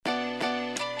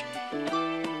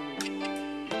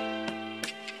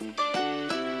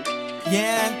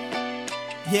Yeah,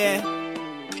 yeah,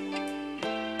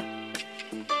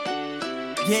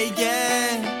 yeah, yeah,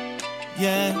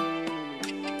 yeah,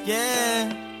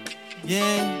 yeah,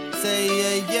 yeah. Say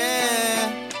yeah,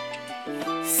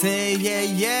 yeah. Say yeah,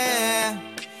 yeah.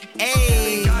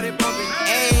 Ayy,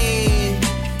 ayy.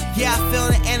 Yeah, I feel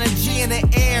the energy in the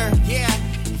air. Yeah,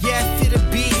 yeah, feel the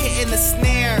beat hitting the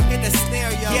snare. Hit the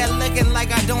snare, yo. Yeah, looking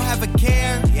like I don't have a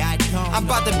care. Yeah, I don't. I'm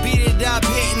about to beat it up,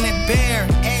 hitting it bare.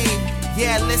 Ayy.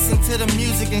 Yeah, listen to the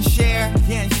music and share.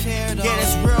 Yeah, share though. Yeah,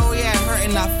 that's real, yeah,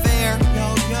 hurting not fair.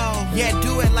 Yo, yo. Yeah,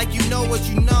 do it like you know what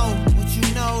you know. What you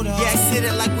know though. Yeah, sit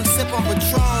it like we sip on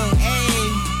Patron.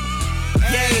 Ayy,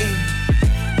 yeah,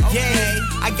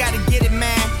 yeah. I gotta get it,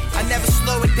 man. I never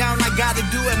slow it down, I gotta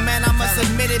do it, man. I must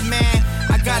admit it, man.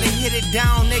 I gotta hit it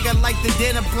down, nigga, like the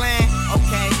dinner plan.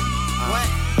 Okay, what?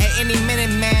 At any minute,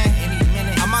 man. Any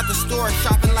minute. I'm out the store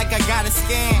shopping like I gotta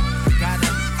scan.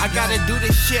 I gotta do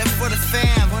this shit for the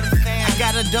fam. I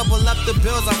gotta double up the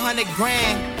bills, 100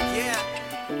 grand. Yeah,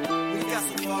 we got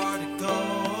so far to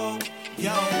go.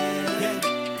 Yo, yeah,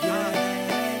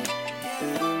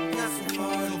 we got so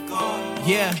far to go.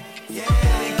 Yeah, yeah.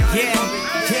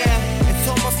 It's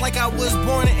almost like I was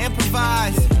born to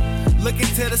improvise. Looking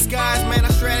to the skies, man, I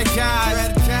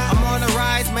strategize. I'm on the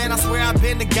rise, man, I swear I've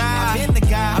been the guy.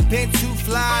 I've been too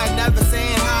fly, never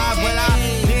saying hi, but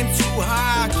I've been too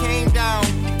high, I came down.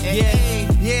 Yeah,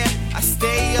 yeah, I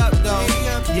stay up though.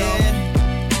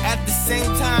 Yeah, at the same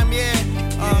time, yeah.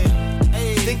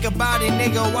 Think about it,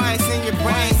 nigga, why it's in your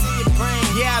brain.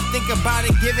 Yeah, I think about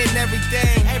it, giving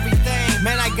everything.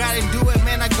 Man, I gotta do it,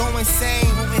 man, I go insane.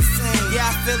 Yeah,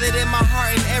 I feel it in my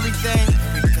heart and everything.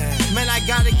 Man, I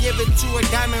gotta give it to a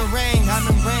diamond rings.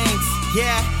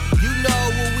 Yeah, you know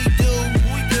what we do.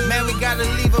 Man, we gotta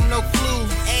leave them no clue.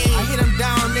 I hit them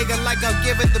down, nigga, like I'll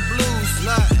give it the blues.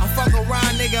 Look, I fuck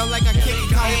around, nigga, like I kick it,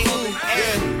 call it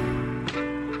blue.